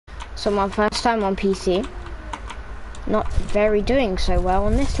So my first time on PC. Not very doing so well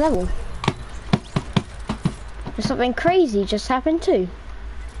on this level. There's something crazy just happened too.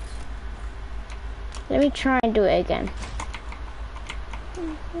 Let me try and do it again.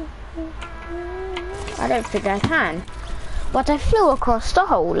 I don't think I can. But I flew across the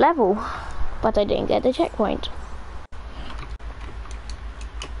whole level. But I didn't get the checkpoint.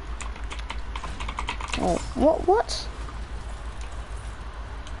 Oh, what?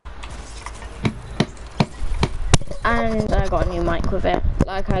 And I got a new mic with it.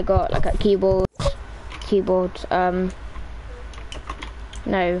 Like I got like a keyboard,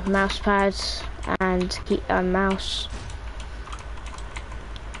 no, mouse pads and mouse.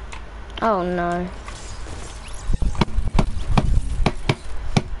 Oh no.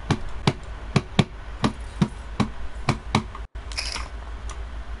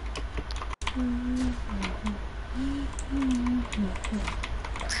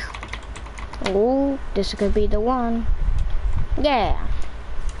 Oh, this could be the one. Yeah.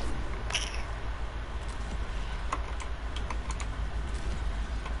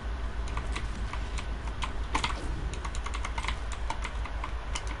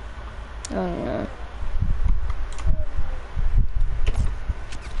 Oh no.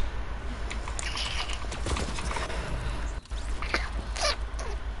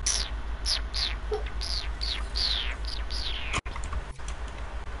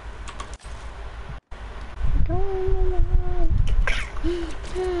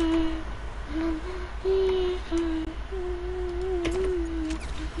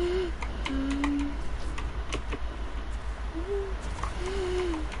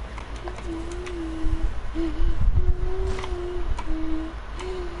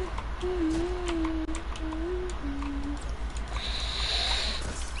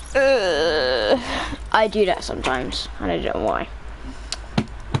 I do that sometimes, and I don't know why.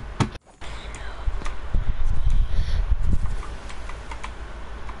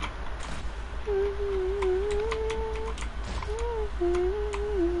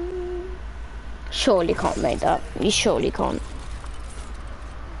 Surely can't make that. You surely can't.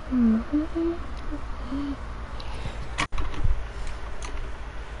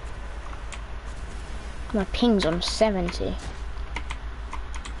 My ping's on 70.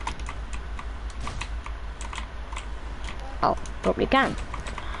 Oh, probably can.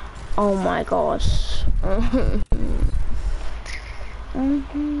 Oh my gosh.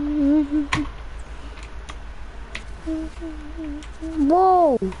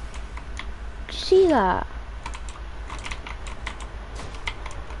 Whoa! Did you see that?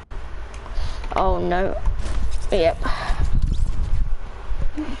 Oh no. Yep.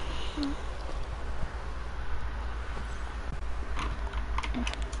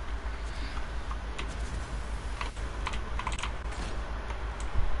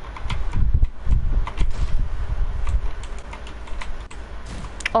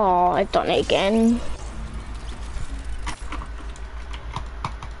 Oh, I've done it again.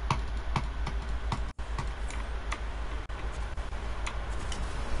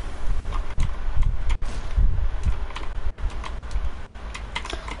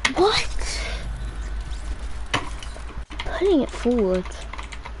 What? Putting it forward.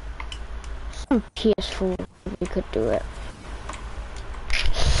 Some PS4 we could do it.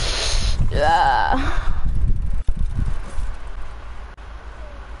 Yeah.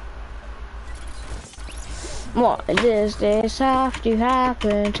 What does this have to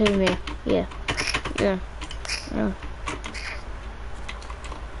happen to me? Yeah.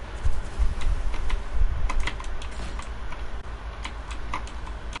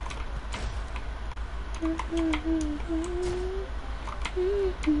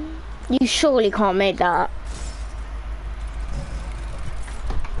 You surely can't make that.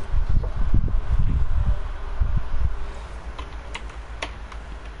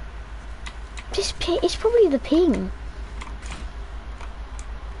 It's probably the ping.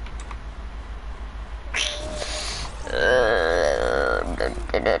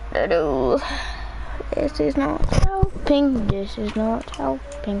 This is not helping. This is not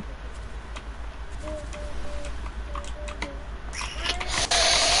helping.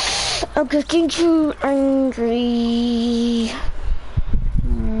 I'm getting too angry.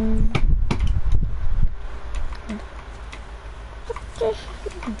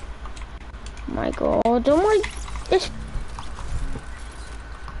 My God, oh my, this.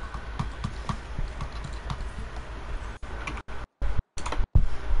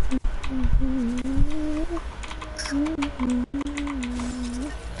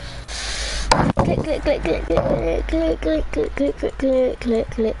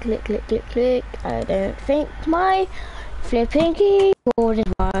 Click. I don't think my flipping keyboard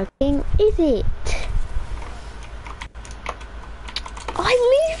is working. it. I'm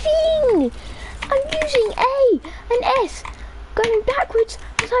moving. I'm using A and S, going backwards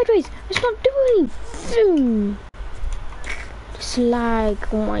and sideways. It's not doing. Zoom. It's lag.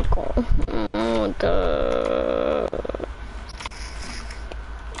 Oh my god.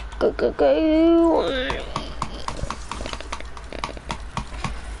 Go, go, go.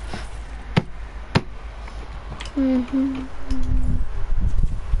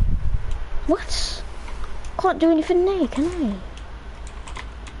 What? Can't do anything there, can I?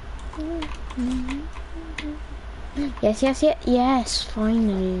 Yes, yes, yes, yes,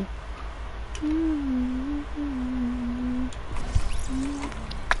 finally.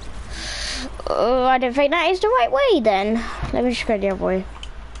 Oh, I don't think that is the right way then. Let me just go the other way.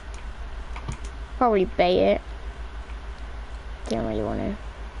 Probably bait it. Don't really want to.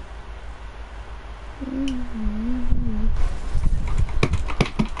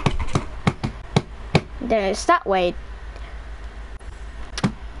 Then it's that way.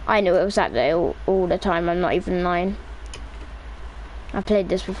 I knew it was that way all the time. I'm not even lying. I played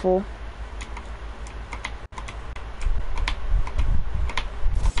this before.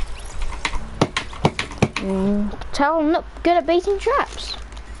 Tell I'm not good at baiting traps.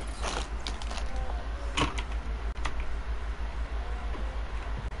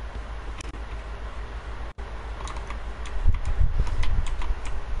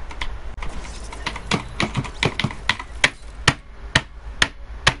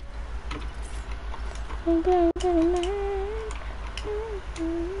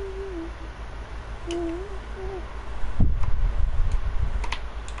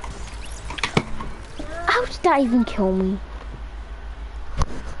 How did that even kill me?